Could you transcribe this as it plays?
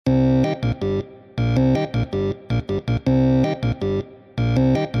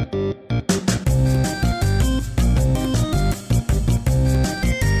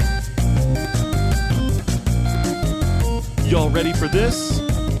this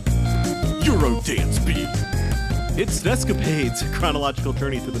Eurodance Beat. It's an escapades, a chronological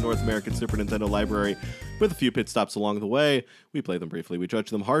journey through the North American Super Nintendo library with a few pit stops along the way. We play them briefly, we judge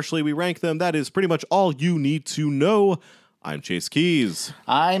them harshly, we rank them. That is pretty much all you need to know. I'm Chase Keys.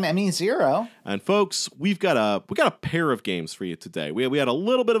 I'm ME0. And folks, we got a pair of games for you today. We had a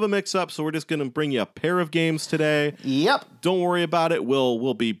little bit of a mix-up, so we're just going to bring you a pair of games today. Yep. Don't worry about it.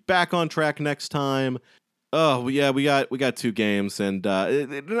 We'll be back on track next time. Oh yeah, we got two games, and I'm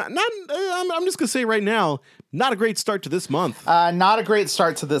just gonna say right now, not a great start to this month. Not a great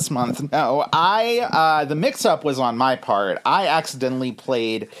start to this month. No, the mix-up was on my part. I accidentally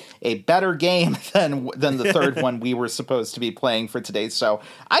played a better game than the third one we were supposed to be playing for today. So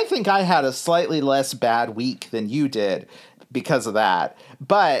I think I had a slightly less bad week than you did because of that.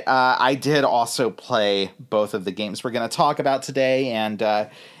 But I did also play both of the games we're going to talk about today, and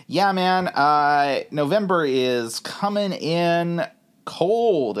yeah, man, November is coming in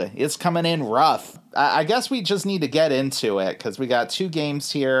cold. It's coming in rough. I guess we just need to get into it because we got two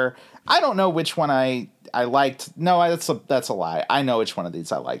games here. I don't know which one I liked. No, that's a lie. I know which one of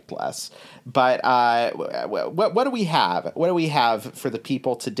these I liked less. But what do we have? What do we have for the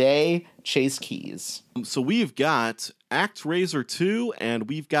people today? Chase Keys. So we've got ActRaiser 2 and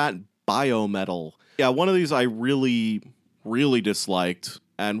we've got Biometal. Yeah, one of these I really, really disliked.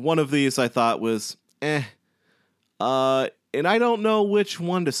 And one of these I thought was, and I don't know which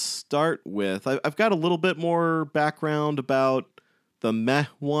one to start with. I've got a little bit more background about the meh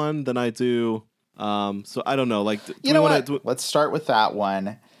one than I do. So I don't know. Like, you know what? Let's start with that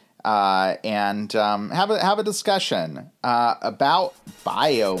one, and have a discussion about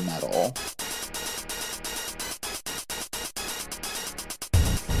Biometal.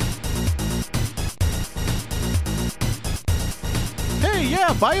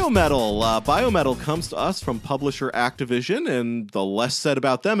 Yeah, Biometal. Biometal comes to us from publisher Activision, and the less said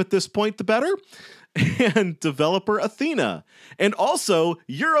about them at this point, the better. And developer Athena. And also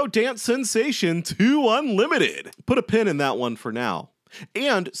Eurodance sensation 2 Unlimited. Put a pin in that one for now.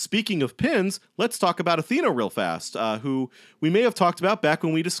 And speaking of pins, let's talk about Athena real fast, who we may have talked about back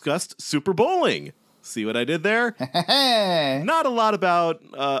when we discussed Super Bowling. See what I did there? Not a lot about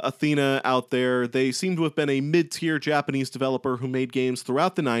Athena out there. They seem to have been a mid-tier Japanese developer who made games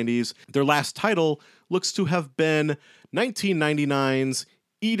throughout the 90s. Their last title looks to have been 1999's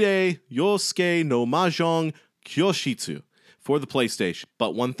Ide Yosuke no Mahjong Kyoshitsu for the PlayStation.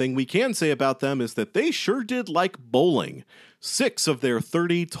 But one thing we can say about them is that they sure did like bowling. 6 of their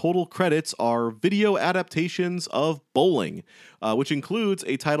 30 total credits are video adaptations of bowling, which includes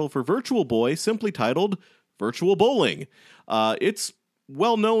a title for Virtual Boy simply titled Virtual Bowling. It's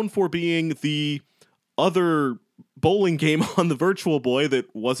well known for being the other bowling game on the Virtual Boy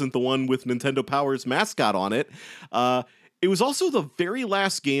that wasn't the one with Nintendo Power's mascot on it. It was also the very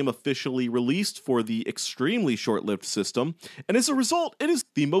last game officially released for the extremely short-lived system, and as a result, it is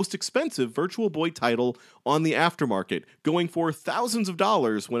the most expensive Virtual Boy title on the aftermarket, going for thousands of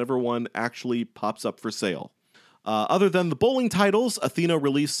dollars whenever one actually pops up for sale. Other than the bowling titles, Athena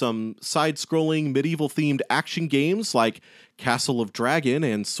released some side-scrolling, medieval-themed action games like Castle of Dragon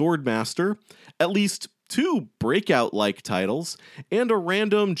and Swordmaster, at least 2 Breakout-like titles, and a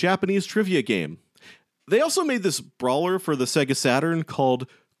random Japanese trivia game. They also made this brawler for the Sega Saturn called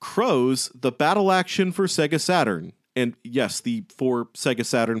Crows, the battle action for Sega Saturn. And yes, the for Sega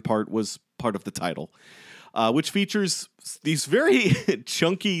Saturn part was part of the title, which features these very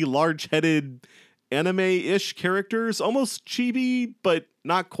chunky, large-headed anime-ish characters, almost chibi, but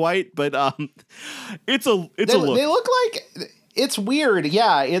not quite. But it's a look. They look like... It's weird.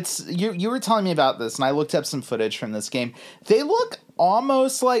 Yeah, it's you were telling me about this, and I looked up some footage from this game. They look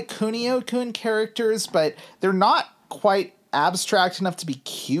almost like Kunio-kun characters, but they're not quite abstract enough to be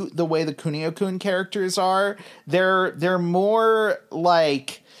cute the way the Kunio-kun characters are. They're more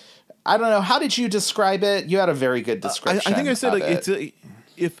like, I don't know, how did you describe it? You had a very good description. I think I said like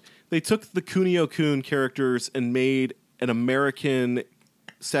if they took the Kunio-kun characters and made an American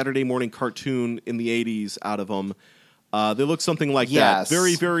Saturday morning cartoon in the 80s out of them. They look something like that.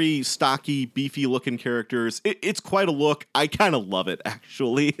 Very, very stocky, beefy-looking characters. It's quite a look. I kind of love it,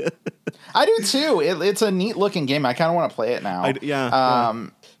 actually. I do, too. It's a neat-looking game. I kind of want to play it now. But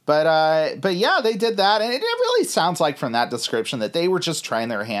yeah, they did that, and it really sounds like from that description that they were just trying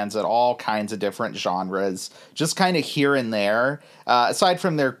their hands at all kinds of different genres, just kind of here and there. Aside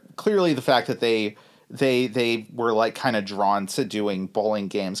from clearly the fact that they were like kind of drawn to doing bowling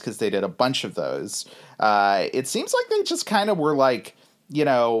games because they did a bunch of those. It seems like they just kind of were like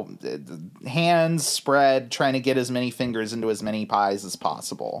hands spread, trying to get as many fingers into as many pies as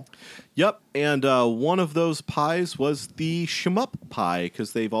possible. Yep, and one of those pies was the shmup pie,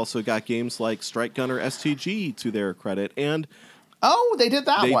 because they've also got games like Strike Gunner STG to their credit, and oh, they did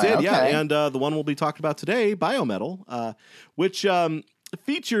that one. They did, okay. yeah, and the one we'll be talking about today, Biometal, which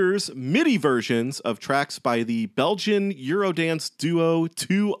features MIDI versions of tracks by the Belgian Eurodance duo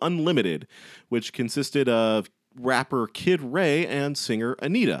 2 Unlimited, which consisted of rapper Kid Ray and singer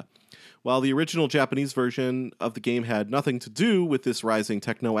Anita. While the original Japanese version of the game had nothing to do with this rising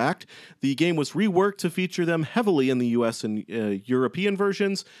techno act, the game was reworked to feature them heavily in the US and European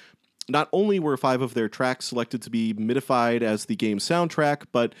versions. Not only were 5 of their tracks selected to be midified as the game's soundtrack,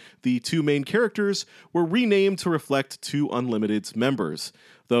 but the 2 main characters were renamed to reflect 2 Unlimited's members,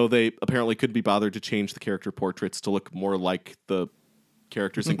 though they apparently couldn't be bothered to change the character portraits to look more like the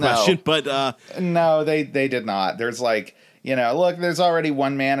characters in question. But no, they did not. There's look, there's already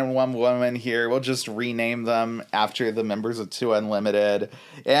one man and one woman here. We'll just rename them after the members of 2 Unlimited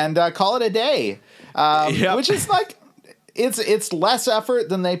and call it a day. Yep. Which is it's less effort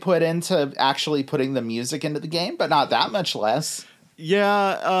than they put into actually putting the music into the game, but not that much less.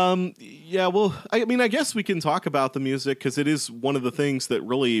 Yeah. Well, I mean, I guess we can talk about the music because it is one of the things that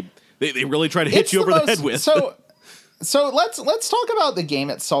really they really try to hit you over the head with. So let's talk about the game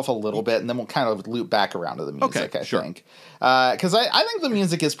itself a little bit, and then we'll kind of loop back around to the music. I think because I think the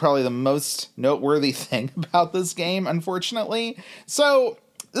music is probably the most noteworthy thing about this game, unfortunately. So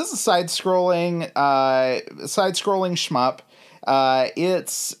this is a side-scrolling shmup.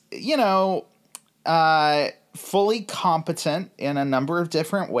 It's fully competent in a number of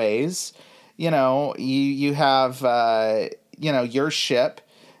different ways. You have your ship,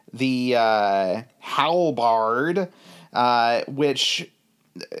 the Howlbard, which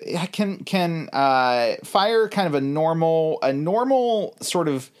can fire kind of a normal sort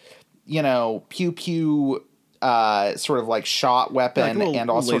of pew pew sort of like shot weapon, and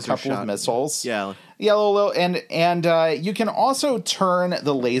also a couple of missiles. Yeah, and you can also turn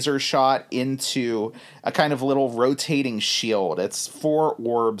the laser shot into a kind of little rotating shield. It's 4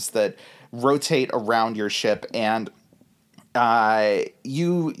 orbs that rotate around your ship, and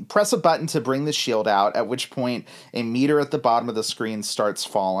you press a button to bring the shield out, at which point a meter at the bottom of the screen starts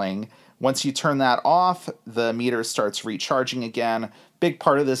falling. Once you turn that off, the meter starts recharging again. Big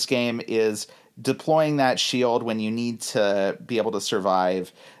part of this game is deploying that shield when you need to be able to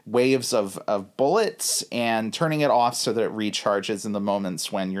survive waves of bullets, and turning it off so that it recharges in the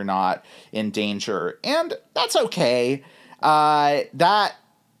moments when you're not in danger. And that's okay. That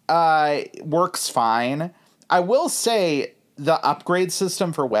works fine. I will say the upgrade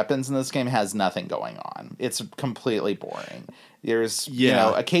system for weapons in this game has nothing going on. It's completely boring. There's,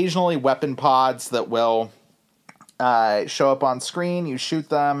 occasionally weapon pods that will show up on screen. You shoot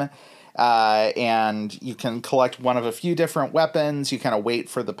them, and you can collect one of a few different weapons. You kind of wait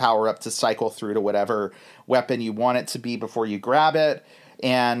for the power-up to cycle through to whatever weapon you want it to be before you grab it.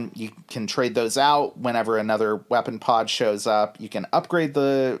 And you can trade those out whenever another weapon pod shows up. You can upgrade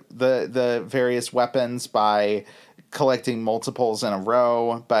the various weapons by collecting multiples in a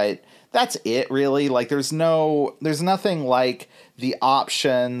row, but that's it really. Like there's nothing like the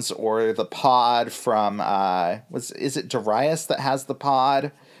options or the pod from is it Darius that has the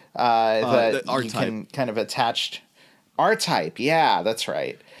pod that you can kind of attach R-Type. Yeah, that's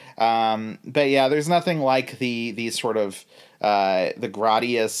right. But yeah, there's nothing like the sort of the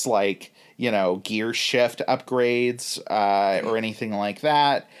Gradius gear shift upgrades or anything like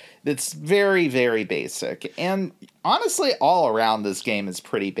that. It's very, very basic. And honestly, all around this game is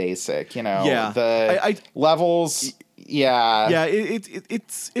pretty basic. The levels. Yeah. Yeah,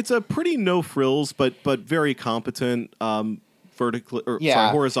 it's a pretty no frills, but very competent horizontally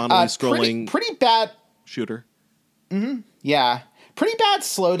scrolling pretty bad shooter. Mm-hmm. Yeah. Pretty bad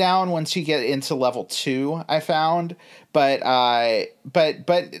slowdown once you get into level 2, I found, but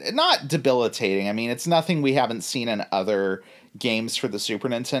not debilitating. I mean, it's nothing we haven't seen in other games for the Super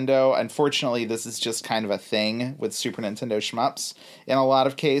Nintendo. Unfortunately, this is just kind of a thing with Super Nintendo shmups in a lot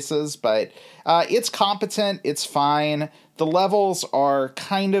of cases, but it's competent. It's fine. The levels are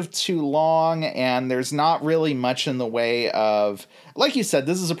kind of too long, and there's not really much in the way of, like you said,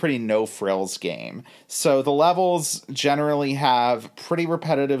 this is a pretty no-frills game. So the levels generally have pretty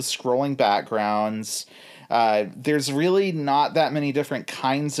repetitive scrolling backgrounds. There's really not that many different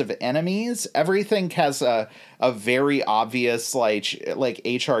kinds of enemies. Everything has a very obvious like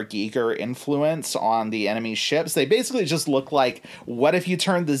H.R. Giger influence on the enemy ships. They basically just look like, what if you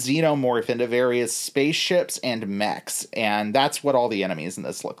turned the Xenomorph into various spaceships and mechs? And that's what all the enemies in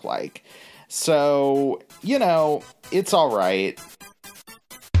this look like. So, it's all right.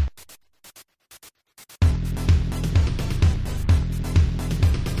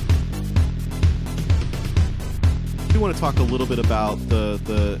 want to talk a little bit about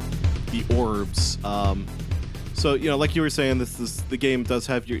the orbs. So, like you were saying, the game does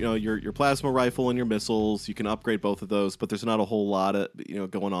have your plasma rifle and your missiles. You can upgrade both of those, but there's not a whole lot of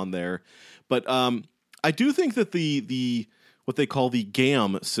going on there. But I do think that the what they call the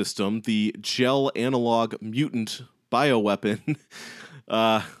GAM system, the Gel Analog Mutant Bioweapon,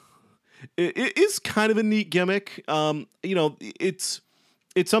 it is kind of a neat gimmick.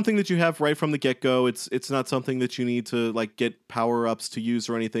 It's something that you have right from the get-go. It's not something that you need to like get power-ups to use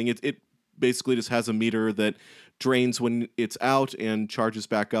or anything. It basically just has a meter that drains when it's out and charges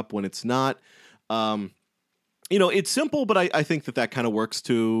back up when it's not. It's simple, but I think that kind of works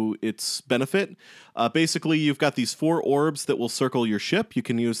to its benefit. Basically, you've got these 4 orbs that will circle your ship. You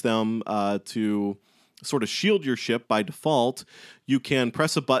can use them to sort of shield your ship by default. You can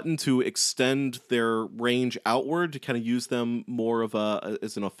press a button to extend their range outward to kind of use them more of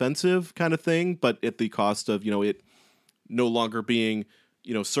as an offensive kind of thing, but at the cost of it no longer being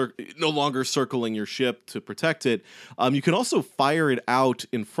no longer circling your ship to protect it. You can also fire it out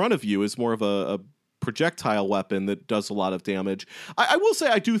in front of you as more of a projectile weapon that does a lot of damage. I will say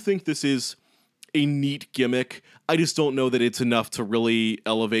I do think this is a neat gimmick. I just don't know that it's enough to really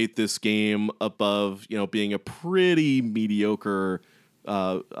elevate this game above, being a pretty mediocre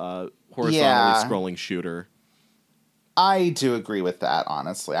horizontally scrolling shooter. I do agree with that,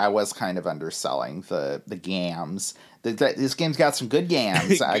 honestly. I was kind of underselling the GAMs. This game's got some good GAMs.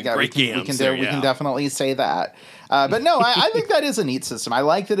 We can definitely say that. But no, I think that is a neat system. I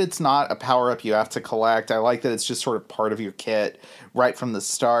like that it's not a power-up you have to collect. I like that it's just sort of part of your kit right from the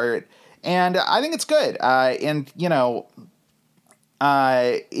start. And I think it's good. It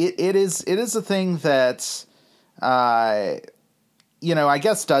is a thing that, I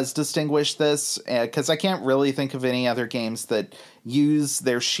guess does distinguish this, because I can't really think of any other games that use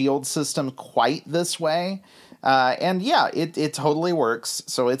their shield system quite this way. It totally works,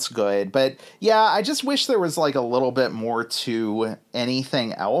 so it's good. But yeah, I just wish there was like a little bit more to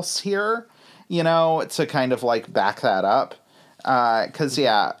anything else here, to kind of like back that up. Because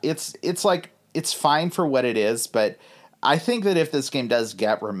it's like, it's fine for what it is, but I think that if this game does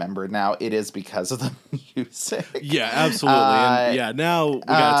get remembered now, it is because of the music. Yeah, absolutely. Now we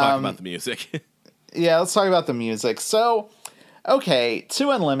got to talk about the music. Yeah, let's talk about the music. So, okay,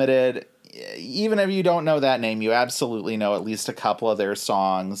 2 Unlimited, even if you don't know that name, you absolutely know at least a couple of their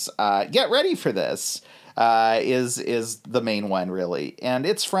songs. Get Ready for This is the main one, really. And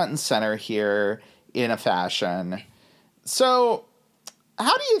it's front and center here in a fashion. So,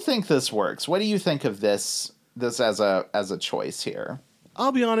 how do you think this works? What do you think of this as a choice here?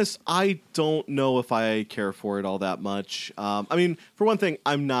 I'll be honest, I don't know if I care for it all that much. For one thing,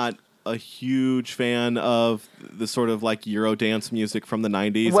 I'm not a huge fan of the sort of like Euro dance music from the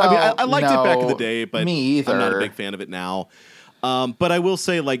 90s. Well, I liked it back in the day, but me either. I'm not a big fan of it now. But I will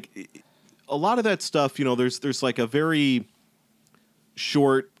say, like, a lot of that stuff, there's like a very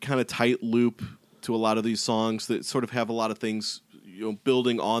short, kind of tight loop to a lot of these songs that sort of have a lot of things,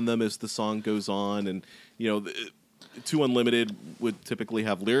 building on them as the song goes on. And, 2 Unlimited would typically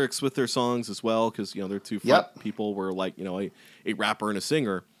have lyrics with their songs as well, because, their two front people were like, a rapper and a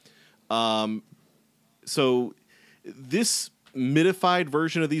singer. So this midified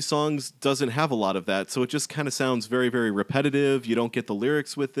version of these songs doesn't have a lot of that. So it just kind of sounds very, very repetitive. You don't get the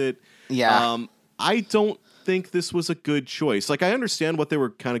lyrics with it. Yeah. I don't think this was a good choice. Like, I understand what they were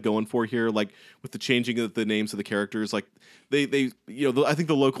kind of going for here, like with the changing of the names of the characters. Like I think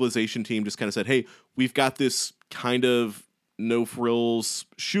the localization team just kind of said, hey, we've got this kind of no frills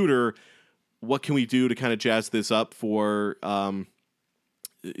shooter. What can we do to kind of jazz this up for the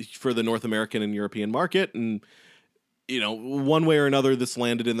North American and European market? And, one way or another, this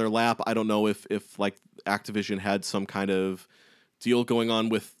landed in their lap. I don't know if like Activision had some kind of deal going on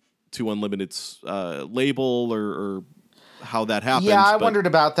with 2 Unlimited's label or how that happened. Yeah, I wondered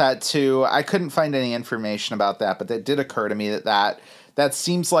about that too. I couldn't find any information about that, but that did occur to me that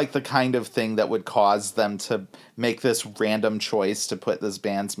seems like the kind of thing that would cause them to make this random choice to put this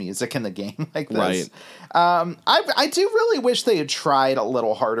band's music in the game like this. Right. I do really wish they had tried a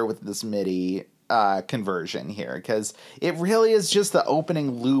little harder with this MIDI conversion here, because it really is just the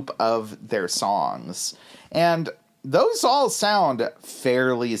opening loop of their songs. And those all sound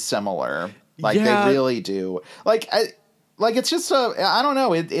fairly similar. Like, they really do. It's just I don't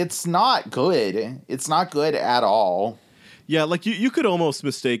know. It's not good. It's not good at all. Yeah, like you could almost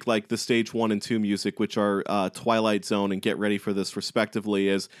mistake like the stage 1 and 2 music, which are Twilight Zone and Get Ready for This respectively,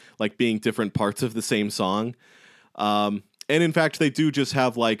 as like being different parts of the same song. And in fact, they do just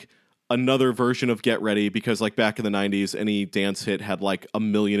have like another version of Get Ready, because like back in the 90s, any dance hit had like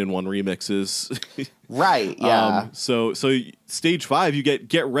 1,000,001 remixes. Right, yeah. So stage 5, you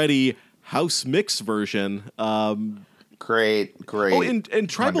get Ready house mix version. Great. Oh, and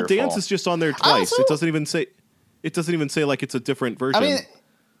Tribal Wonderful. Dance is just on there twice. It doesn't even say like it's a different version. I mean,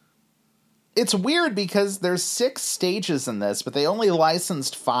 it's weird because there's 6 stages in this, but they only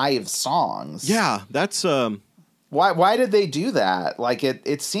licensed 5 songs. Yeah, that's Why did they do that? Like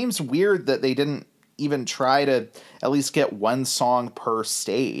it seems weird that they didn't even try to at least get 1 song per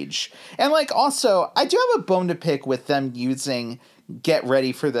stage. And like also, I do have a bone to pick with them using Get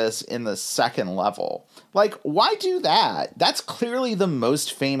Ready for This in the 2nd level. Like, why do that? That's clearly the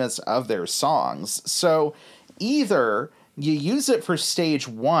most famous of their songs. So either you use it for stage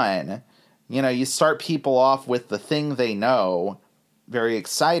 1, you start people off with the thing they know, very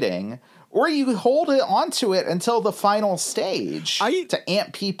exciting, or you hold it onto it until the final stage to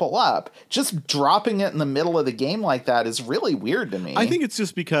amp people up. Just dropping it in the middle of the game like that is really weird to me. I think it's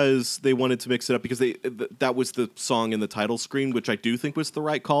just because they wanted to mix it up because that was the song in the title screen, which I do think was the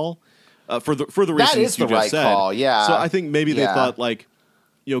right call for the reasons that is you the just right said. Call, yeah. So I think maybe they thought like,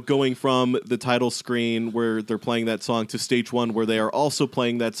 going from the title screen where they're playing that song to stage 1 where they are also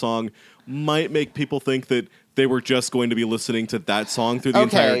playing that song might make people think that they were just going to be listening to that song through the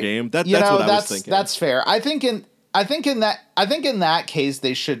entire game. That's what I was thinking. That's fair. I think in that case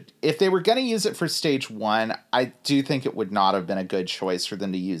they should, if they were going to use it for stage 1, I do think it would not have been a good choice for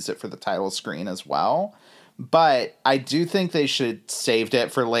them to use it for the title screen as well. But I do think they should saved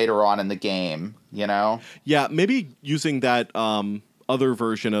it for later on in the game, Yeah, maybe using that other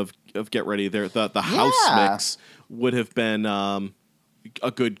version of Get Ready there, the house mix would have been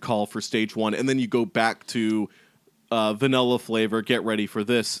a good call for stage 1, and then you go back to vanilla flavor, Get Ready for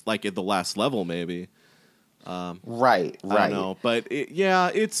This, like at the last level, maybe. Right. I don't know, but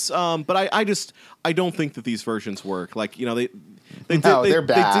it's. But I don't think that these versions work. Like they're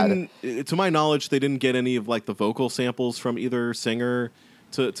bad. They didn't, to my knowledge, they didn't get any of like the vocal samples from either singer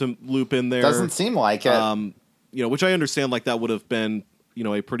to loop in there. Doesn't seem like it. Which I understand. Like that would have been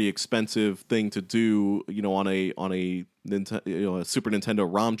a pretty expensive thing to do. On a a Super Nintendo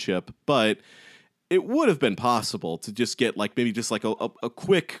ROM chip, but it would have been possible to just get like maybe just like a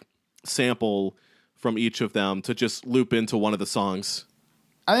quick sample from each of them to just loop into one of the songs.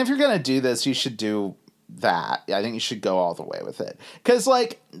 I think if you're going to do this, you should do that. I think you should go all the way with it. Because,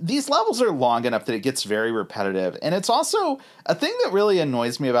 like, these levels are long enough that it gets very repetitive. And it's also a thing that really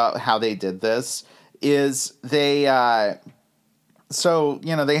annoys me about how they did this is they... they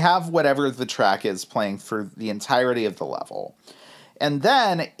have whatever the track is playing for the entirety of the level. And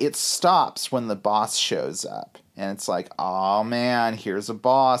then it stops when the boss shows up. And it's like, oh man, here's a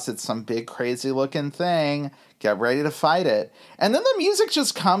boss. It's some big crazy looking thing. Get ready to fight it. And then the music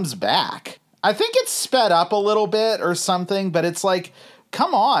just comes back. I think it's sped up a little bit or something, but it's like,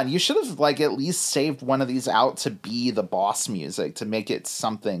 come on, you should have like at least saved one of these out to be the boss music to make it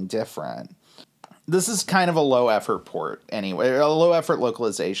something different. This is kind of a low effort port anyway, a low effort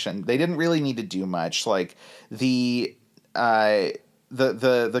localization. They didn't really need to do much. Like the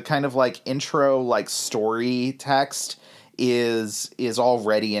kind of like intro like story text is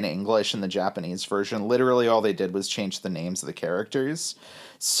already in English in the Japanese version. Literally all they did was change the names of the characters.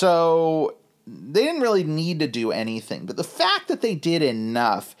 So they didn't really need to do anything. But the fact that they did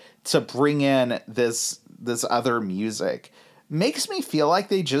enough to bring in this other music makes me feel like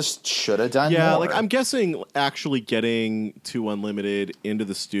they just should have done more. Yeah, like I'm guessing actually getting 2 Unlimited into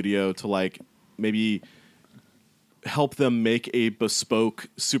the studio to like maybe help them make a bespoke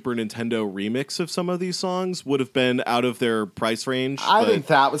Super Nintendo remix of some of these songs would have been out of their price range. I think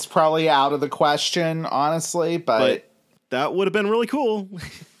that was probably out of the question, honestly, but that would have been really cool.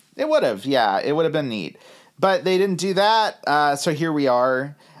 It would have, yeah. It would have been neat. But they didn't do that, so here we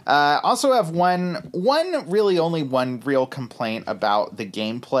are. Also have one real complaint about the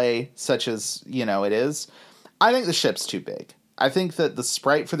gameplay, such as, it is. I think the ship's too big. I think that the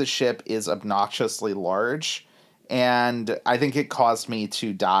sprite for the ship is obnoxiously large, and I think it caused me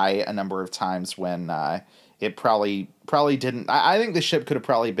to die a number of times when it probably didn't. I think the ship could have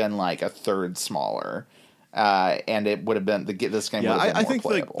probably been like a third smaller. And it would have been this game. Yeah, would have been I think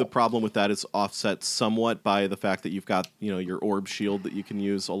playable. the problem with that is offset somewhat by the fact that you've got your orb shield that you can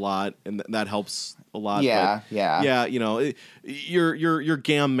use a lot, and that helps a lot. Yeah. Your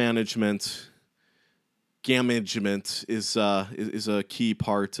GAM management is a key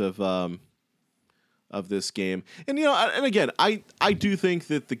part of this game, and and again, I do think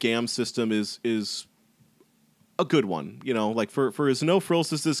that the GAM system is a good one. Like for as no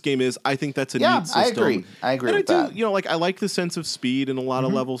frills as this game is, I think that's a neat system. I agree and with that. I like the sense of speed in a lot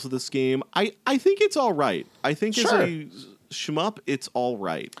of levels of this game. I think it's all right. I think as a shmup, it's all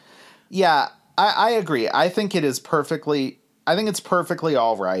right. Yeah, I agree. I think it's perfectly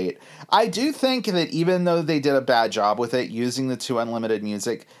all right. I do think that even though they did a bad job with it, using the 2 unlimited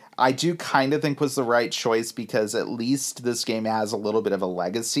music, I do kind of think was the right choice, because at least this game has a little bit of a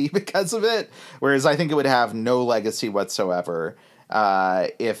legacy because of it. Whereas I think it would have no legacy whatsoever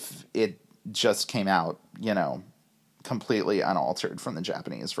if it just came out, completely unaltered from the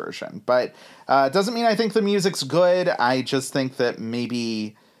Japanese version. But it doesn't mean I think the music's good. I just think that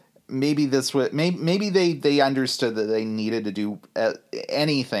maybe they understood that they needed to do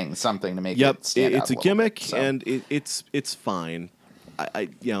something to make it stand out. It's a gimmick, bit, so. And it's fine. I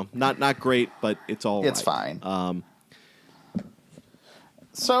not great, but it's all right. It's fine.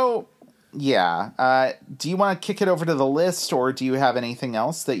 So, yeah. Do you want to kick it over to the list, or do you have anything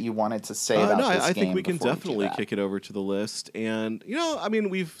else that you wanted to say about this game? I think we can definitely kick it over to the list. And,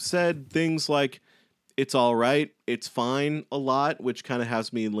 we've said things like, it's all right, it's fine a lot, which kind of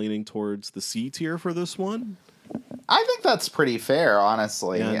has me leaning towards the C tier for this one. I think that's pretty fair,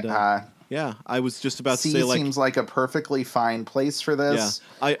 honestly. And, yeah, I was just about to say, C seems like a perfectly fine place for this.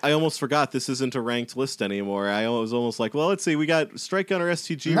 Yeah, I almost forgot this isn't a ranked list anymore. I was almost like, well, let's see, we got Strike Gunner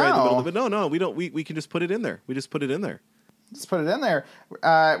STG right in the middle of it. No, we don't. We can just put it in there. We just put it in there. Just put it in there,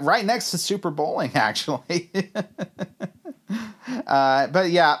 right next to Super Bowling, actually.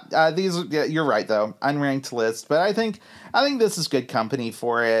 But yeah, you're right though, unranked list. But I think this is good company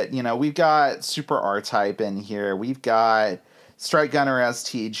for it. We've got Super R-Type in here. We've got Strike Gunner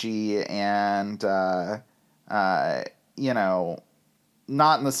STG, and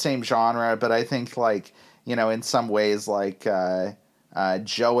not in the same genre, but I think in some ways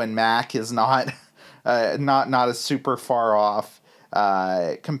Joe and Mac is not not a super far off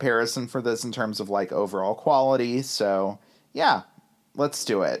comparison for this in terms of overall quality. So yeah, let's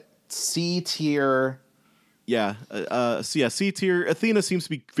do it. C tier. Yeah, C tier. Athena seems to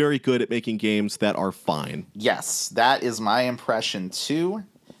be very good at making games that are fine. Yes, that is my impression too.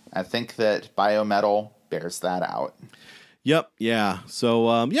 I think that Biometal bears that out. Yep, yeah. So,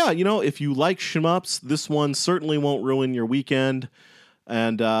 if you like shmups, this one certainly won't ruin your weekend.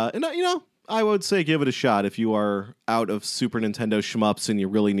 And I would say give it a shot if you are out of Super Nintendo shmups and you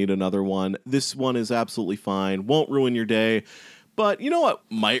really need another one. This one is absolutely fine. Won't ruin your day. But you know what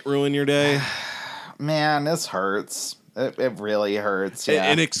might ruin your day? Man, this hurts. It really hurts. Yeah.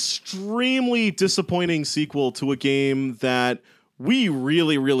 An extremely disappointing sequel to a game that we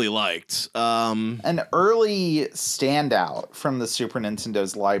really, really liked. An early standout from the Super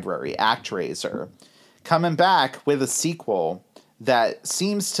Nintendo's library, ActRaiser, coming back with a sequel that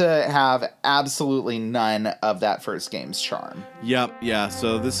seems to have absolutely none of that first game's charm. Yep, yeah.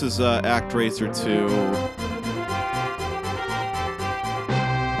 So this is ActRaiser 2.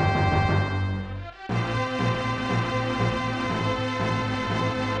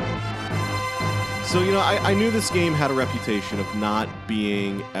 So, I knew this game had a reputation of not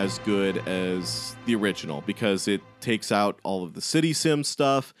being as good as the original because it takes out all of the city sim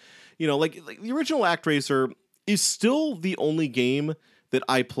stuff. Like the original ActRaiser is still the only game that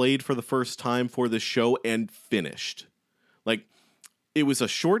I played for the first time for this show and finished. Like, it was a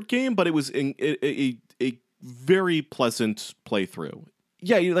short game, but it was a very pleasant playthrough.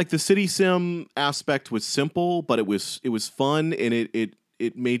 Yeah, like the city sim aspect was simple, but it was fun, and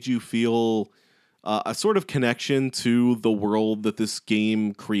it made you feel a sort of connection to the world that this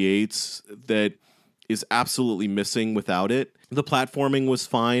game creates that is absolutely missing without it. The platforming was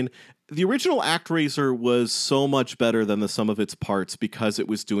fine. The original ActRaiser was so much better than the sum of its parts because it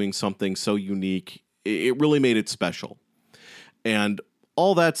was doing something so unique. It really made it special. And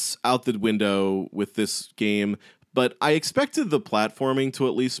all that's out the window with this game, but I expected the platforming to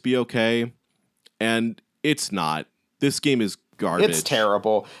at least be okay, and it's not. This game is garbage. It's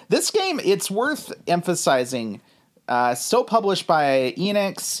terrible. This game, it's worth emphasizing, still published by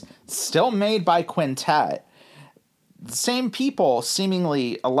Enix, still made by Quintet. The same people,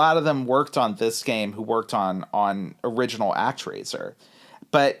 seemingly, a lot of them worked on this game who worked on original ActRaiser.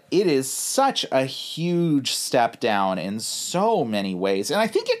 But it is such a huge step down in so many ways. And I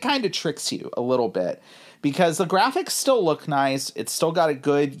think it kind of tricks you a little bit because the graphics still look nice. It's still got a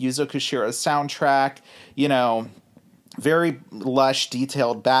good Yuzo Koshiro soundtrack, very lush,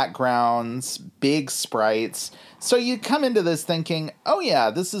 detailed backgrounds, big sprites. So you come into this thinking, oh yeah,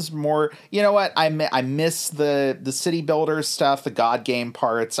 this is more, you know what, I miss the city builder stuff, the God game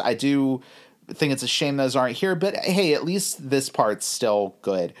parts. I do think it's a shame those aren't here, but hey, at least this part's still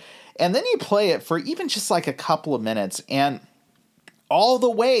good. And then you play it for even just like a couple of minutes, and all the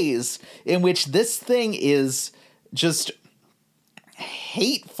ways in which this thing is just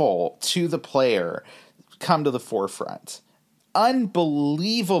hateful to the player come to the forefront.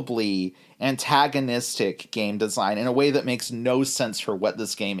 Unbelievably antagonistic game design in a way that makes no sense for what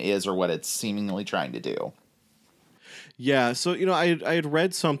this game is or what it's seemingly trying to do. Yeah, so, I had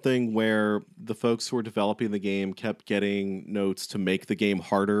read something where the folks who were developing the game kept getting notes to make the game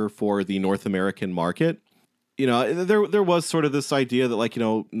harder for the North American market. There was sort of this idea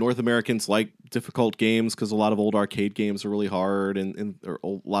that, North Americans like difficult games because a lot of old arcade games are really hard and a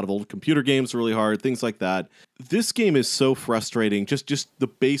lot of old computer games are really hard, things like that. This game is so frustrating, just the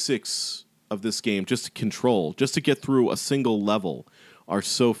basics of this game, just to control, just to get through a single level are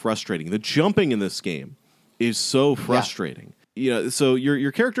so frustrating. The jumping in this game is so frustrating. Yeah. So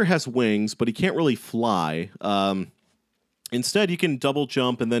your character has wings, but he can't really fly. Instead, you can double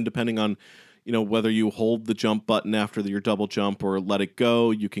jump, and then depending on whether you hold the jump button after your double jump or let it go,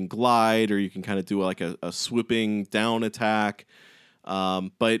 you can glide, or you can kind of do like a swooping down attack.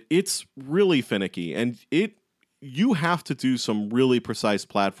 But it's really finicky, and you have to do some really precise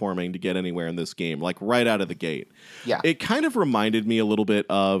platforming to get anywhere in this game, like right out of the gate. Yeah. It kind of reminded me a little bit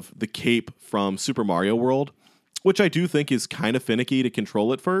of the cape from Super Mario World, which I do think is kind of finicky to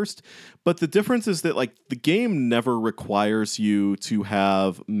control at first. But the difference is that the game never requires you to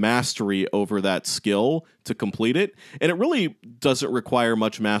have mastery over that skill to complete it. And it really doesn't require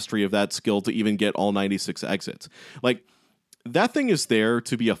much mastery of that skill to even get all 96 exits. That thing is there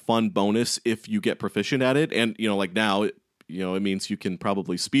to be a fun bonus if you get proficient at it. And, now, it means you can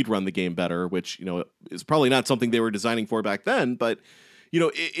probably speedrun the game better, which, is probably not something they were designing for back then. But,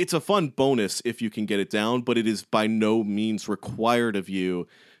 it's a fun bonus if you can get it down, but it is by no means required of you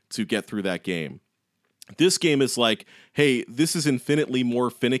to get through that game. This game is like, hey, this is infinitely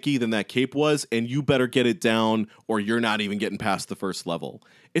more finicky than that cape was, and you better get it down or you're not even getting past the first level.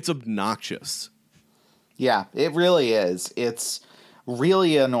 It's obnoxious. Yeah, it really is. It's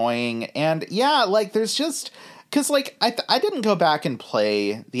really annoying. And yeah, there's just... Because, I didn't go back and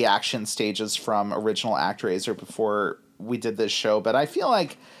play the action stages from original ActRaiser before we did this show, but I feel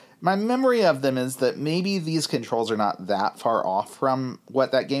like my memory of them is that maybe these controls are not that far off from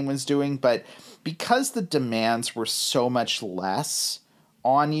what that game was doing, but because the demands were so much less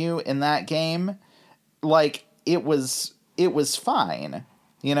on you in that game, it was fine.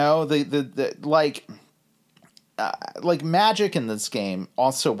 Magic in this game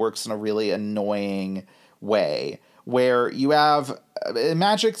also works in a really annoying way where you have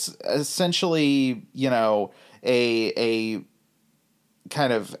magic's essentially, a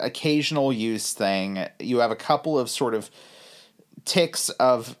kind of occasional use thing. You have a couple of sort of ticks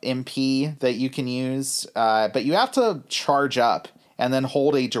of MP that you can use, but you have to charge up and then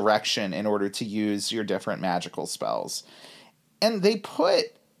hold a direction in order to use your different magical spells. And they put...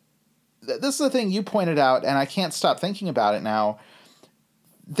 This is the thing you pointed out, and I can't stop thinking about it now.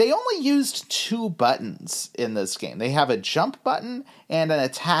 They only used 2 buttons in this game. They have a jump button and an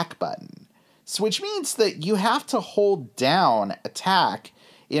attack button. So which means that you have to hold down attack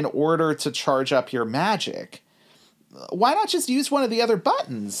in order to charge up your magic. Why not just use one of the other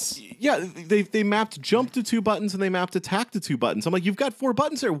buttons? Yeah, they mapped jump to 2 buttons and they mapped attack to 2 buttons. I'm like, you've got 4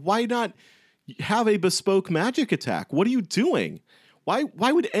 buttons there. Why not have a bespoke magic attack? What are you doing?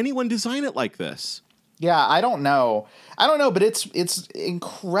 Why would anyone design it like this? Yeah, I don't know, but it's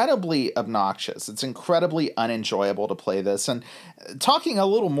incredibly obnoxious. It's incredibly unenjoyable to play this. And talking a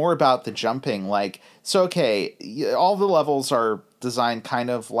little more about the jumping, okay, all the levels are designed kind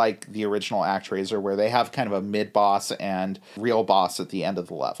of like the original ActRaiser, where they have kind of a mid-boss and real boss at the end of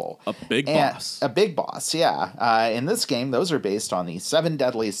the level. A big boss. A big boss, yeah. In this game, those are based on the 7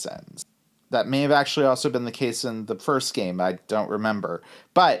 deadly sins. That may have actually also been the case in the first game. I don't remember.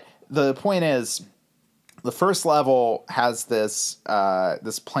 But the point is... The first level has this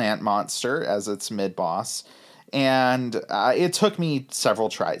plant monster as its mid-boss, and it took me several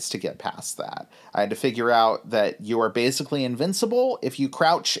tries to get past that. I had to figure out that you are basically invincible if you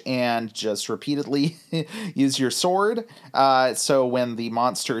crouch and just repeatedly use your sword. So when the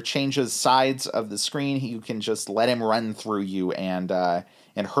monster changes sides of the screen, you can just let him run through you and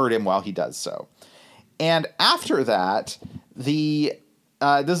hurt him while he does so. And after that,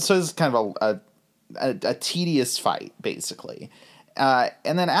 this is kind of a tedious fight, basically.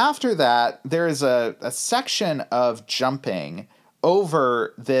 And then after that, there is a section of jumping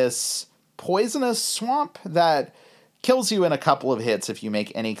over this poisonous swamp that kills you in a couple of hits if you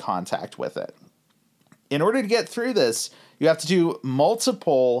make any contact with it. in order to get through this, you have to do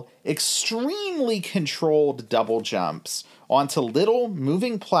multiple extremely controlled double jumps onto little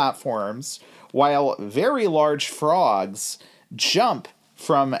moving platforms while very large frogs jump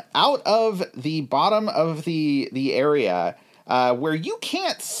from out of the bottom of the area where you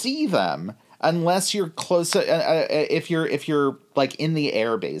can't see them unless you're close. If you're like in the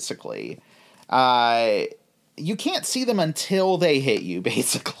air, basically, you can't see them until they hit you.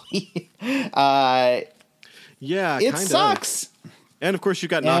 Basically, yeah, it sucks. And of course, you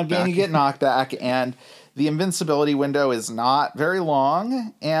got knocked back. And you get knocked back, and the invincibility window is not very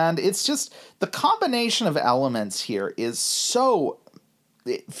long. And it's just the combination of elements here is so.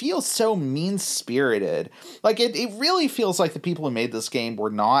 It feels so mean-spirited. Like, it really feels like the people who made this game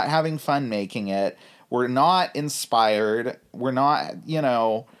were not having fun making it, were not inspired, were not,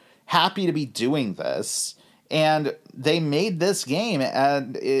 happy to be doing this. And they made this game,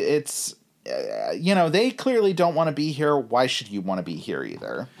 and it's, they clearly don't want to be here. Why should you want to be here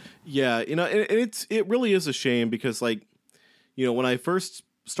either? Yeah, and it really is a shame because, like, when I first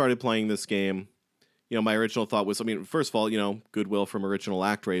started playing this game, my original thought was, first of all, goodwill from original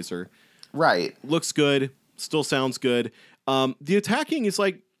ActRaiser. Right. Looks good. Still sounds good. The attacking is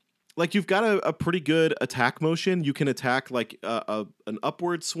like you've got a pretty good attack motion. You can attack like an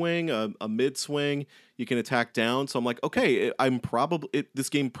upward swing, a mid swing. You can attack down. So I'm like, okay, this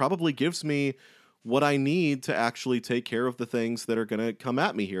game probably gives me what I need to actually take care of the things that are going to come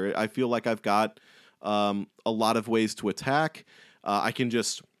at me here. I feel like I've got a lot of ways to attack. I can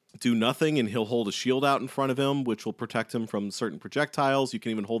just do nothing and he'll hold a shield out in front of him, which will protect him from certain projectiles. You can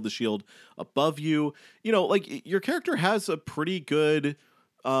even hold the shield above you. Like your character has a pretty good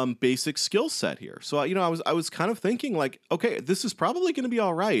basic skill set here. So, I was kind of thinking like, okay, this is probably going to be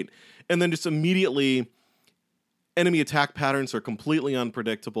all right. And then just immediately enemy attack patterns are completely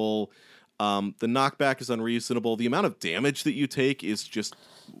unpredictable. The knockback is unreasonable. The amount of damage that you take is just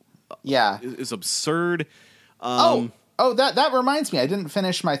is absurd. Oh, that reminds me. I didn't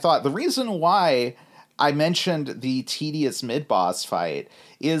finish my thought. The reason why I mentioned the tedious mid-boss fight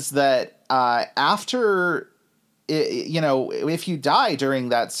is that after, if you die during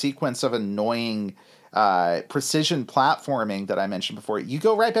that sequence of annoying precision platforming that I mentioned before, you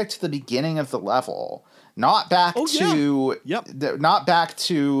go right back to the beginning of the level, not back to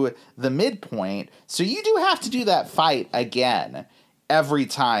the midpoint. So you do have to do that fight again every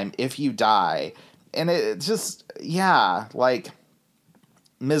time if you die. And it just,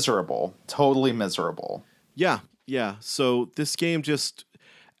 miserable. Totally miserable. Yeah. So this game just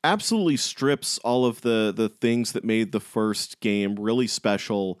absolutely strips all of the things that made the first game really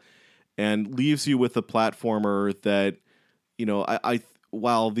special and leaves you with a platformer that,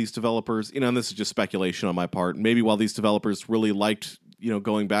 while these developers, and this is just speculation on my part, maybe while these developers really liked,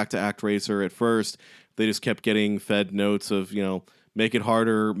 going back to ActRaiser at first, they just kept getting fed notes of, make it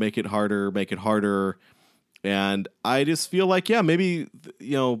harder, make it harder, make it harder. And I just feel like, maybe,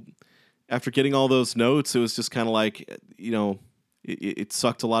 after getting all those notes, it was just kind of like, it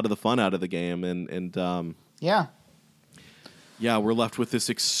sucked a lot of the fun out of the game. And we're left with this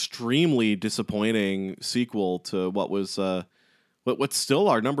extremely disappointing sequel to what was, what's still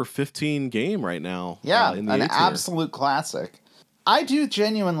our number 15 game right now. Yeah, in the an A tier. Absolute classic. I do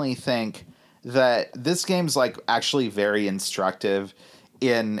genuinely think that this game's like actually very instructive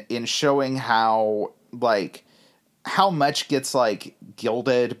in showing how much gets like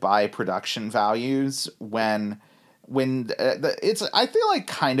gilded by production values when it's, I feel like,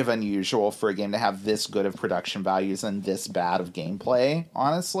 kind of unusual for a game to have this good of production values and this bad of gameplay,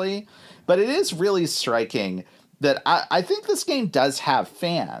 honestly. But it is really striking that I think this game does have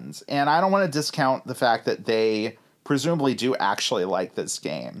fans, and I don't want to discount the fact that they presumably do actually like this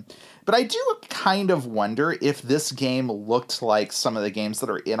game. But I do kind of wonder if this game looked like some of the games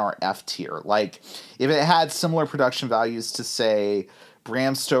that are in our F tier. Like, if it had similar production values to, say,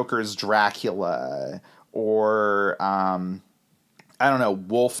 Bram Stoker's Dracula or, I don't know,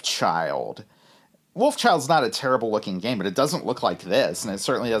 Wolfchild. Wolfchild's not a terrible looking game, but it doesn't look like this, and it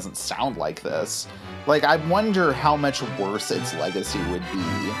certainly doesn't sound like this. Like, I wonder how much worse its legacy would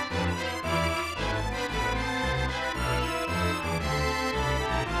be.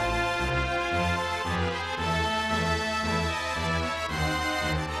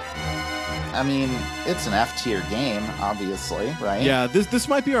 I mean, it's an F-tier game, obviously, right? Yeah, this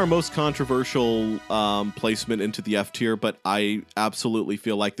might be our most controversial placement into the F-tier, but I absolutely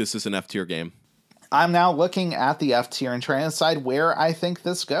feel like this is an F-tier game. I'm now looking at the F-tier and trying to decide where I think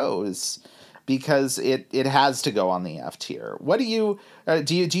this goes, because it has to go on the F-tier. What do you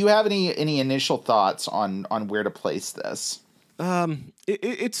have any initial thoughts on where to place this?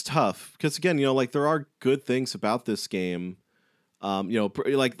 It's tough because again, like there are good things about this game.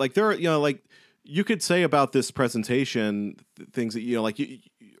 Like there are, like you could say about this presentation things that like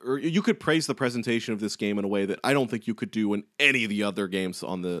or you could praise the presentation of this game in a way that I don't think you could do in any of the other games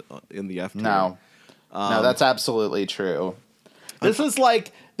on the in the F tier. No, that's absolutely true. This is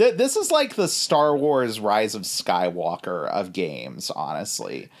like the Star Wars Rise of Skywalker of games.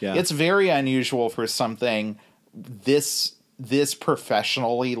 Honestly, it's very unusual for something this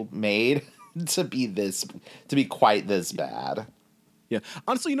professionally made to be quite this bad. Yeah.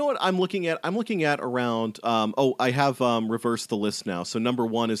 Honestly, you know what I'm looking at? I'm looking at around I have reversed the list now. So number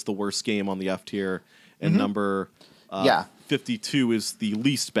 1 is the worst game on the F tier, and number 52 is the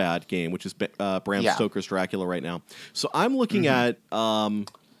least bad game, which is Bram Stoker's Dracula right now. So I'm looking at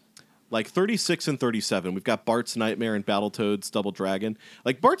like 36 and 37. We've got Bart's Nightmare and Battletoads Double Dragon.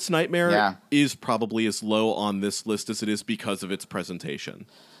 Like Bart's Nightmare is probably as low on this list as it is because of its presentation.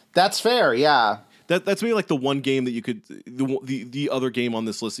 That's fair, yeah. That's maybe like the one game that you could the other game on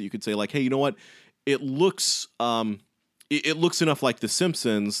this list that you could say like, hey, you know what? It looks it looks enough like The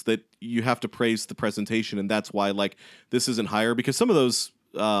Simpsons that you have to praise the presentation, and that's why like this isn't higher, because some of those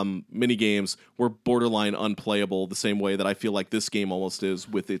mini games were borderline unplayable the same way that I feel like this game almost is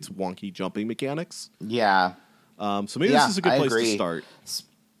with its wonky jumping mechanics. Yeah. So maybe this is a good place to start.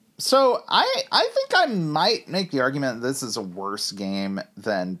 So I think I might make the argument that this is a worse game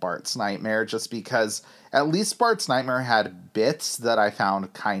than Bart's Nightmare, just because at least Bart's Nightmare had bits that I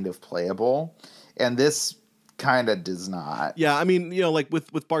found kind of playable, and this kind of does not. Yeah, I mean, like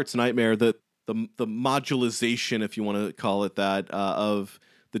with Bart's Nightmare, the modularization, if you want to call it that, of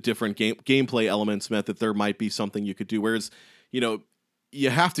the different gameplay elements meant that there might be something you could do. Whereas, you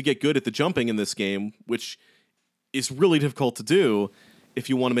have to get good at the jumping in this game, which is really difficult to do if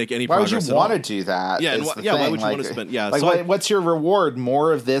you want to make any progress. Why would you want to do that? Yeah, why would you want to spend? Yeah, like what's your reward?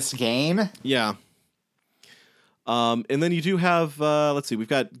 More of this game? Yeah. And then you do have, let's see, we've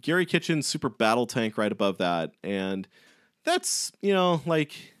got Gary Kitchen's Super Battle Tank right above that, and that's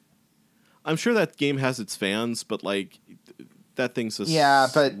like, I'm sure that game has its fans, but like that thing's a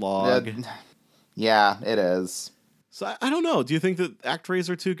slog. Yeah, it is. So I don't know. Do you think that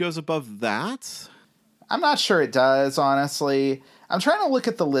ActRaiser 2 goes above that? I'm not sure it does, honestly. I'm trying to look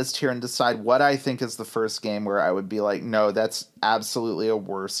at the list here and decide what I think is the first game where I would be like, no, that's absolutely a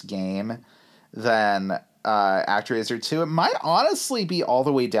worse game than ActRaiser 2. It might honestly be all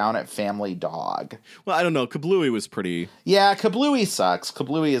the way down at Family Dog. Well, I don't know. Kablooey was pretty... Yeah, Kablooey sucks.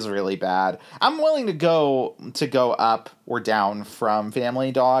 Kablooey is really bad. I'm willing to go up or down from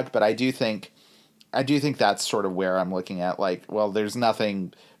Family Dog, but I do think that's sort of where I'm looking at. Like, well, there's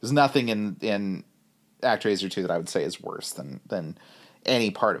nothing in ActRaiser 2 that I would say is worse than any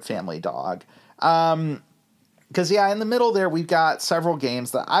part of Family Dog. Because, in the middle there, we've got several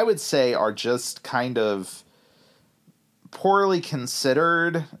games that I would say are just kind of poorly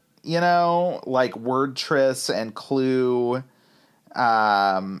considered, like Word Triss and Clue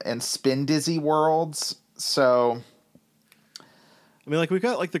and Spin Dizzy Worlds. So... I mean, like, we've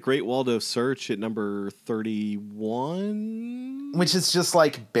got, like, the Great Waldo Search at number 31. Which is just,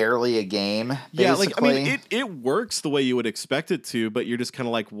 like, barely a game, basically. Yeah, like, I mean, it works the way you would expect it to, but you're just kind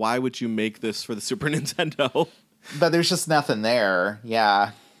of like, why would you make this for the Super Nintendo? But there's just nothing there,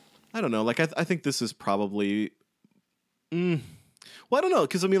 yeah. I don't know, like, I think this is probably... Well, I don't know,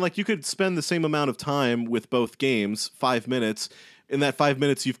 because, I mean, like, you could spend the same amount of time with both games, 5 minutes. In that 5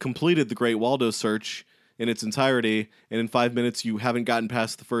 minutes, you've completed the Great Waldo Search in its entirety, and in 5 minutes you haven't gotten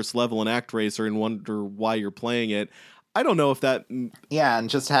past the first level in ActRaiser and wonder why you're playing it. I don't know if that... Yeah, and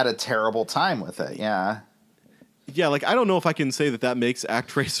just had a terrible time with it, yeah. Yeah, like, I don't know if I can say that makes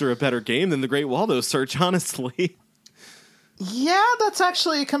ActRaiser a better game than the Great Waldo Search, honestly. Yeah, that's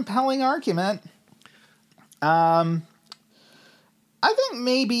actually a compelling argument. I think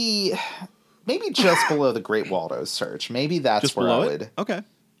maybe just below the Great Waldo Search. Maybe that's just where below I would... Okay.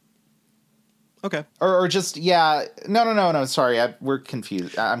 Or just, yeah. No. Sorry, we're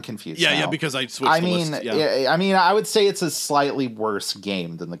confused. I'm confused. Yeah, because I switched the list. Yeah. I mean, I would say it's a slightly worse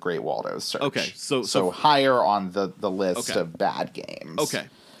game than the Great Waldo Search. Okay, so higher on the list of bad games. Okay.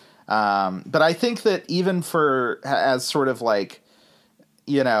 But I think that even as sort of like,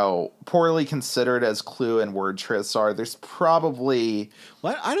 poorly considered as Clue and Word Triss are, there's probably...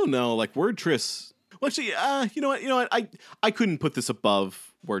 Well, I don't know, like Word Triss... Well, actually, you know what? I couldn't put this above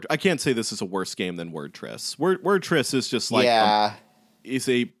Word. I can't say this is a worse game than Word Triss. Word Triss is just like is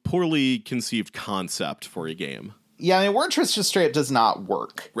a poorly conceived concept for a game. Yeah, I mean, Word Triss just straight up does not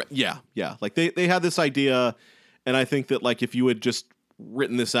work. Right, yeah. Like they had this idea, and I think that like if you had just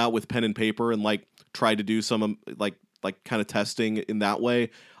written this out with pen and paper and like tried to do some like like kind of testing in that way,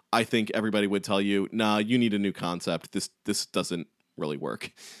 I think everybody would tell you, nah, you need a new concept. This doesn't really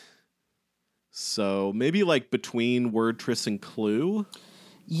work. So maybe like between Wordtris and Clue.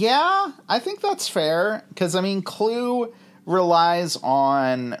 Yeah, I think that's fair. Because, I mean, Clue relies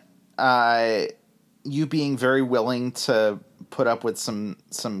on you being very willing to put up with some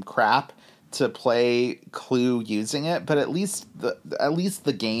crap to play Clue using it, but at least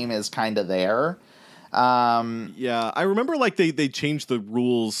the game is kind of there. Yeah, I remember like they changed the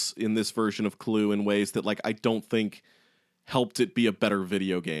rules in this version of Clue in ways that like I don't think helped it be a better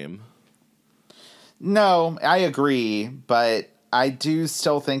video game. No, I agree, but I do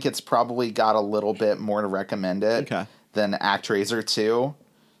still think it's probably got a little bit more to recommend it than ActRaiser 2.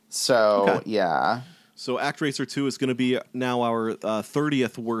 So, yeah. So ActRaiser 2 is going to be now our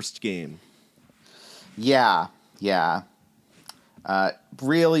 30th worst game. Yeah.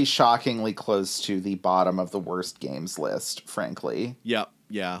 Really shockingly close to the bottom of the worst games list, frankly. Yeah.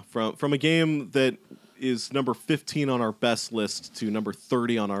 From a game that is number 15 on our best list to number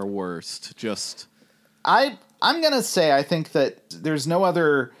 30 on our worst. I'm going to say I think that there's no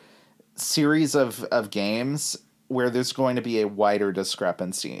other series of games where there's going to be a wider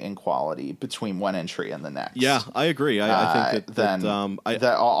discrepancy in quality between one entry and the next. Yeah, I agree. I think that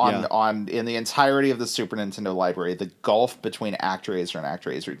in the entirety of the Super Nintendo library, the gulf between ActRaiser and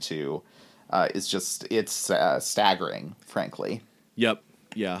ActRaiser 2 it's staggering, frankly. Yep.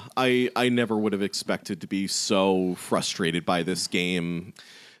 Yeah, I never would have expected to be so frustrated by this game.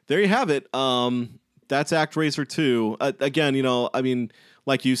 There you have it. That's ActRaiser 2. Again, I mean,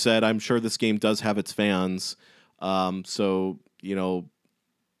 like you said, I'm sure this game does have its fans. So,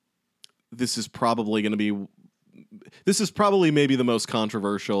 this is probably maybe the most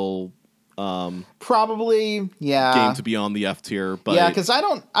controversial game to be on the F tier. But yeah, because I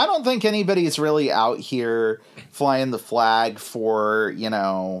don't think anybody's really out here flying the flag for,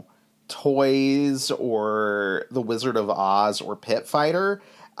 Toys or The Wizard of Oz or Pit Fighter.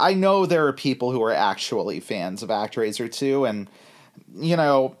 I know there are people who are actually fans of ActRaiser 2, and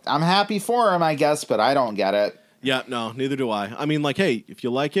I'm happy for them, I guess, but I don't get it. Yeah, no, neither do I. I mean, like, hey, if you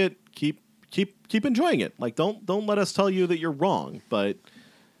like it, keep enjoying it. Like, don't let us tell you that you're wrong, but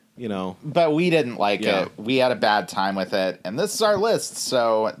But we didn't like it. We had a bad time with it, and this is our list,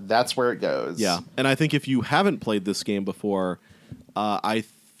 so that's where it goes. Yeah, and I think if you haven't played this game before, I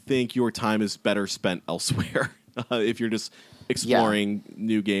think your time is better spent elsewhere. If you're just exploring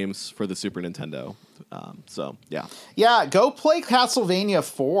new games for the Super Nintendo. So, yeah. Yeah, go play Castlevania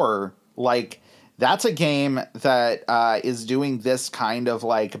 4. Like, that's a game that is doing this kind of,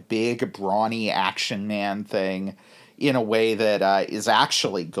 like, big, brawny action man thing in a way that is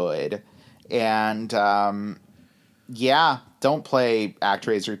actually good. And, don't play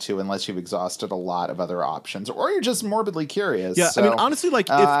ActRaiser 2 unless you've exhausted a lot of other options, or you're just morbidly curious. Yeah, so, I mean, honestly, like,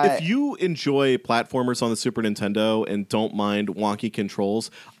 if you enjoy platformers on the Super Nintendo and don't mind wonky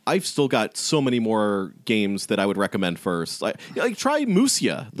controls, I've still got so many more games that I would recommend first. Like try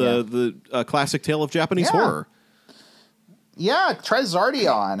Musia, the classic tale of Japanese horror. Yeah, try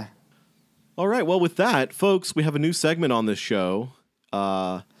Zardion. All right, well, with that, folks, we have a new segment on this show.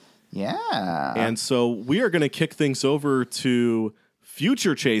 And so we are going to kick things over to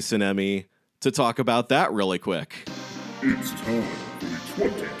future Chase and Emmy to talk about that really quick. It's time for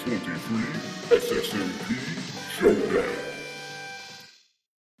the 2023 SSMP Showdown.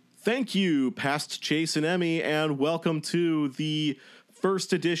 Thank you, past Chase and Emmy, and welcome to the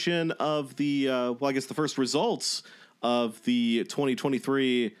first edition of the, the first results of the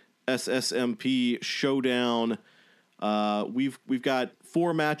 2023 SSMP Showdown. We've got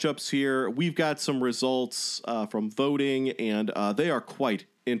 4 matchups here. We've got some results from voting, and they are quite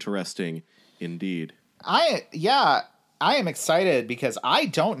interesting indeed. I am excited because I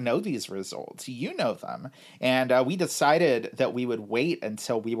don't know these results. You know them. And we decided that we would wait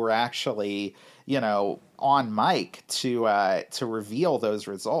until we were actually, on mic to reveal those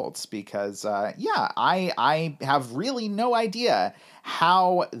results because, I have really no idea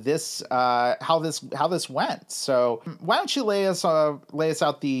how this went. So why don't you lay us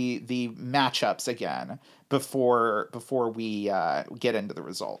out the matchups again before we get into the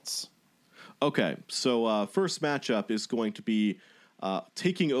results? Okay, so first matchup is going to be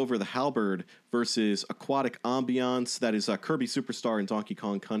Taking Over the Halberd versus Aquatic Ambiance. That is Kirby Superstar and Donkey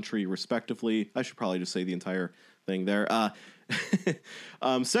Kong Country, respectively. I should probably just say the entire thing there.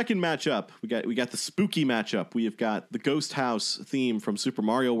 Second matchup, we got the spooky matchup. We have got the Ghost House theme from Super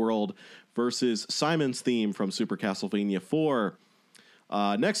Mario World versus Simon's theme from Super Castlevania 4.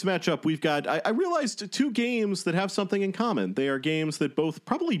 Next matchup, we've got, I realized, two games that have something in common. They are games that both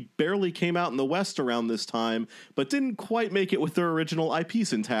probably barely came out in the West around this time, but didn't quite make it with their original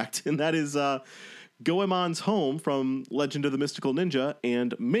IPs intact. And that is Goemon's Home from Legend of the Mystical Ninja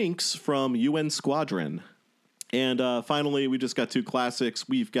and Minx from UN Squadron. And finally, we just got two classics.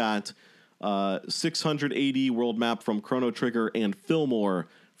 We've got 680 World Map from Chrono Trigger and Fillmore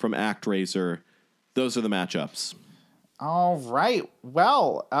from ActRaiser. Those are the matchups. All right.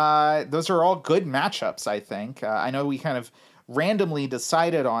 Well, those are all good matchups, I think. I know we kind of randomly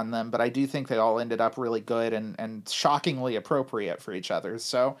decided on them, but I do think they all ended up really good and shockingly appropriate for each other.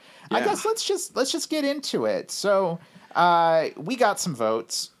 So yeah. I guess let's just get into it. So we got some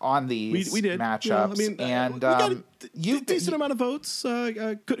votes on these we did. matchups. Yeah, I mean, and we got a decent amount of votes.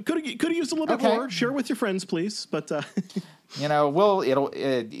 Could have used a little bit more. Share with your friends, please. But this is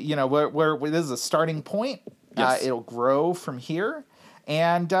a starting point. Yes. It'll grow from here.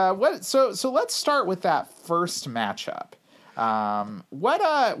 And so let's start with that first matchup.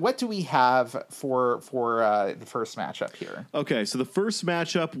 What do we have for the first matchup here? Okay, so the first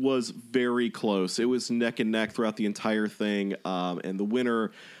matchup was very close. It was neck and neck throughout the entire thing, and the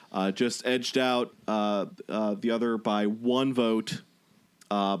winner just edged out the other by one vote,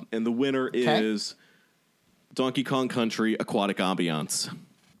 and the winner is Donkey Kong Country Aquatic Ambiance.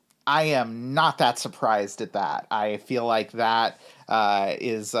 I am not that surprised at that. I feel like that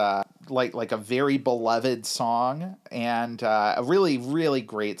is like a very beloved song and a really, really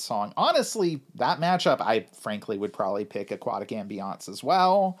great song. Honestly, that matchup, I frankly would probably pick Aquatic Ambiance as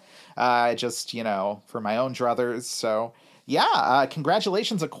well, just, for my own druthers. So, yeah,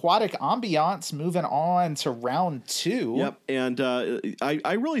 congratulations, Aquatic Ambiance, moving on to round 2. Yep, and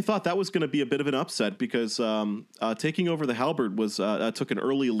I really thought that was going to be a bit of an upset because Taking Over the Halberd took an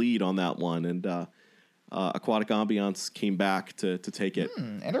early lead on that one, and Aquatic Ambiance came back to take it.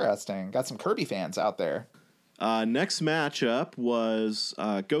 Interesting. Got some Kirby fans out there. Next matchup was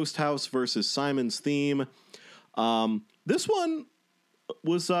Ghost House versus Simon's Theme. This one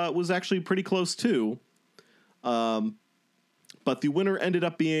was actually pretty close too. But the winner ended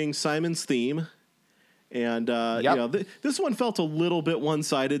up being Simon's Theme. And, this one felt a little bit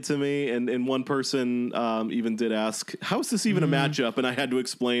one-sided to me. And one person even did ask, how is this even a matchup? And I had to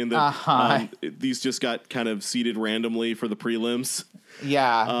explain that these just got kind of seeded randomly for the prelims.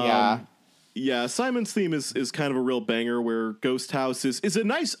 Yeah, Simon's Theme is kind of a real banger, where Ghost House is a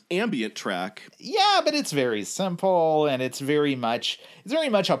nice ambient track. Yeah, but it's very simple, and it's very much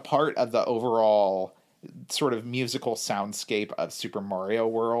a part of the overall sort of musical soundscape of Super Mario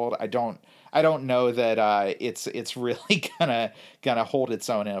World. I don't know that it's really gonna hold its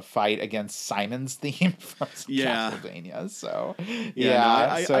own in a fight against Simon's Theme from Castlevania. So I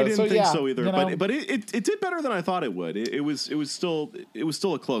didn't think so either. But it did better than I thought it would. It was still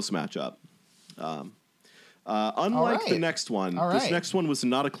a close matchup. Unlike the next one, this next one was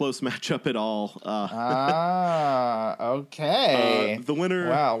not a close matchup at all. Okay. The winner.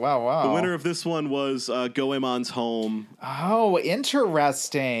 Wow. The winner of this one was Goemon's Home. Oh,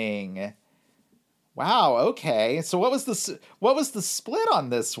 interesting. Wow. Okay. So what was the split on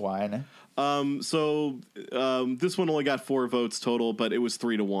this one? This one only got 4 votes total, but it was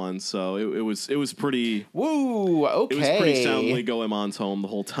 3-1. So it was pretty. Woo. Okay. It was pretty soundly Goemon's Home the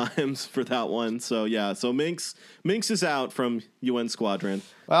whole time for that one. So yeah. So Minx is out from UN Squadron.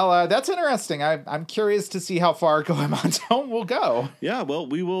 Well, that's interesting. I'm curious to see how far Goemon's Home will go. Yeah. Well,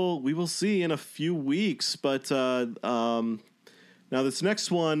 we will see in a few weeks, but now this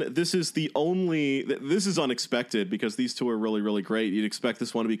next one, this is unexpected because these two are really, really great. You'd expect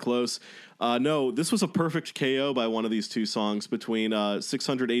this one to be close. No, this was a perfect KO by one of these two songs between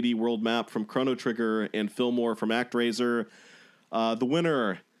 680 World Map from Chrono Trigger and Fillmore from ActRaiser. The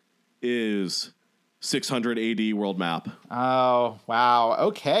winner is 680 World Map. Oh, wow.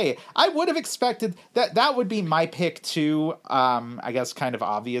 Okay. I would have expected that would be my pick too. I guess kind of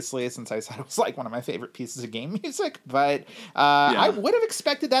obviously, since I said it was like one of my favorite pieces of game music, but I would have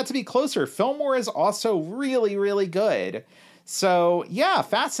expected that to be closer. Fillmore is also really, really good. So yeah,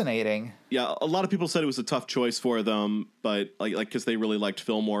 fascinating. Yeah, a lot of people said it was a tough choice for them, but like because they really liked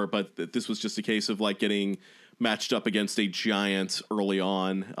Fillmore, but this was just a case of like getting matched up against a giant early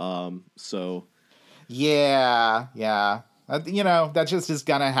on. So yeah. That just is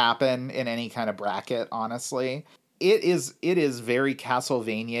gonna happen in any kind of bracket, honestly. It is very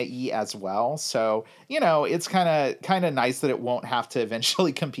Castlevania-y as well. So, it's kind of nice that it won't have to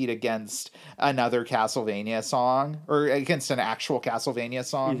eventually compete against another Castlevania song or against an actual Castlevania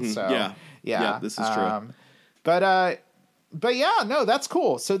song. Mm-hmm. So, yeah, this is true. But But yeah, no, that's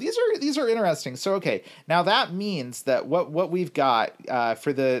cool. So these are interesting. So okay, now that means that what we've got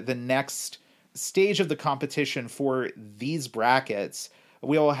for the next stage of the competition for these brackets,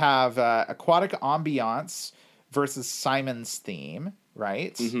 we'll have Aquatic Ambiance versus Simon's Theme,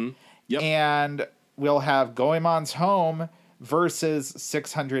 right? Mm-hmm. Yep. And we'll have Goemon's Home versus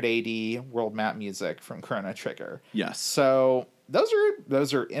 600 AD World Map Music from Chrono Trigger. Yes. So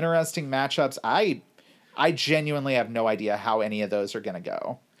those are interesting matchups. I genuinely have no idea how any of those are going to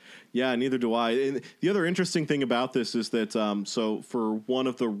go. Yeah, neither do I. And the other interesting thing about this is that, so for one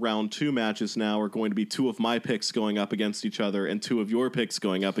of the round 2 matches now are going to be 2 of my picks going up against each other and 2 of your picks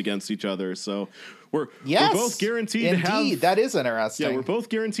going up against each other. So we're both guaranteed to have... Indeed, that is interesting. Yeah, we're both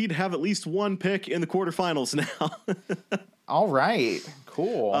guaranteed to have at least one pick in the quarterfinals now. All right,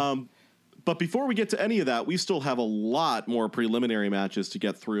 cool. But before we get to any of that, we still have a lot more preliminary matches to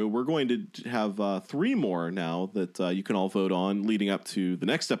get through. We're going to have 3 more now that you can all vote on leading up to the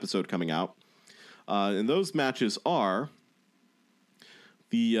next episode coming out. And those matches are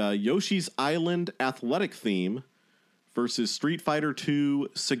the Yoshi's Island Athletic theme versus Street Fighter II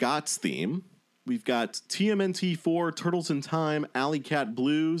Sagat's theme. We've got TMNT 4 Turtles in Time Alley Cat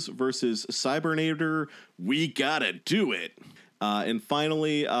Blues versus Cybernator We Gotta Do It. And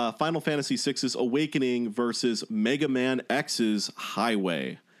finally, Final Fantasy VI's Awakening versus Mega Man X's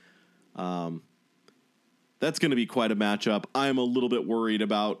Highway. That's going to be quite a matchup. I'm a little bit worried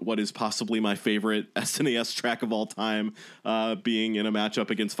about what is possibly my favorite SNES track of all time being in a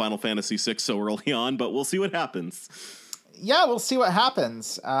matchup against Final Fantasy VI so early on, but we'll see what happens. Yeah, we'll see what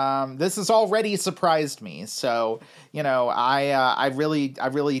happens. This has already surprised me, so I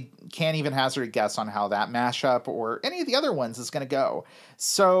really can't even hazard a guess on how that mashup or any of the other ones is going to go.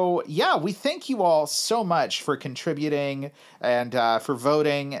 So yeah, we thank you all so much for contributing and for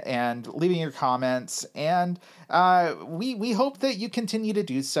voting and leaving your comments, and we hope that you continue to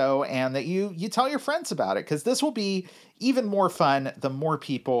do so and that you tell your friends about it, because this will be even more fun the more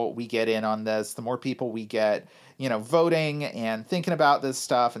people we get in on this, the more people we get voting and thinking about this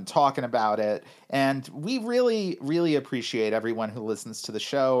stuff and talking about it. And we really, really appreciate everyone who listens to the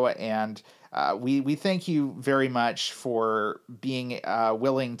show. And we thank you very much for being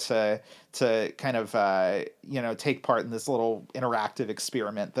willing to kind of, take part in this little interactive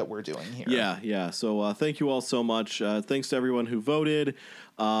experiment that we're doing here. Yeah. So thank you all so much. Thanks to everyone who voted.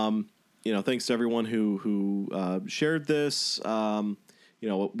 Thanks to everyone who shared this.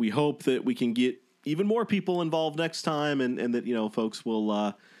 We hope that we can get even more people involved next time, and that folks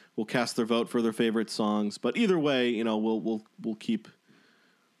will cast their vote for their favorite songs. But either way, we'll keep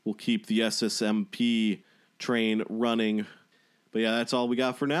the SSMP train running. But yeah, that's all we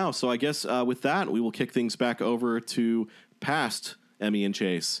got for now. So I guess with that, we will kick things back over to past Emmy and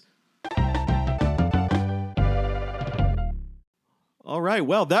Chase. All right,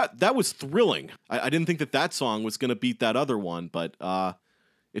 well that was thrilling. I didn't think that song was going to beat that other one, but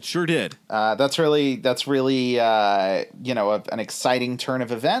it sure did. That's really an exciting turn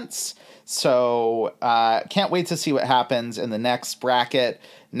of events. So can't wait to see what happens in the next bracket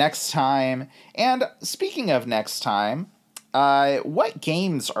next time. And speaking of next time, what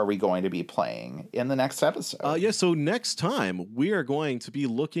games are we going to be playing in the next episode? So next time we are going to be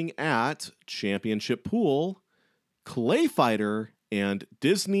looking at Championship Pool, Clay Fighter, and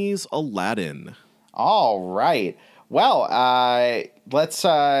Disney's Aladdin. All right. Well, let's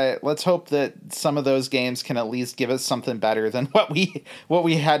hope that some of those games can at least give us something better than what we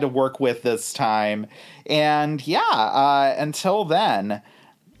had to work with this time. And yeah, until then,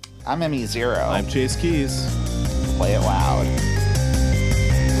 I'm Emmy Zero. I'm Chase Keys. Play it loud.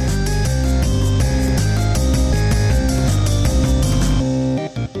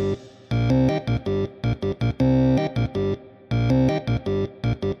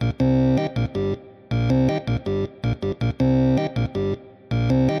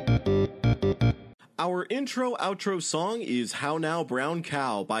 Our intro-outro song is How Now Brown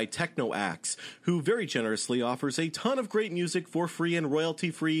Cow by Technoaxe, who very generously offers a ton of great music for free and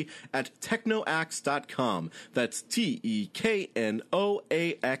royalty-free at technoaxe.com. That's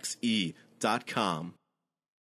TEKNOAXE.com.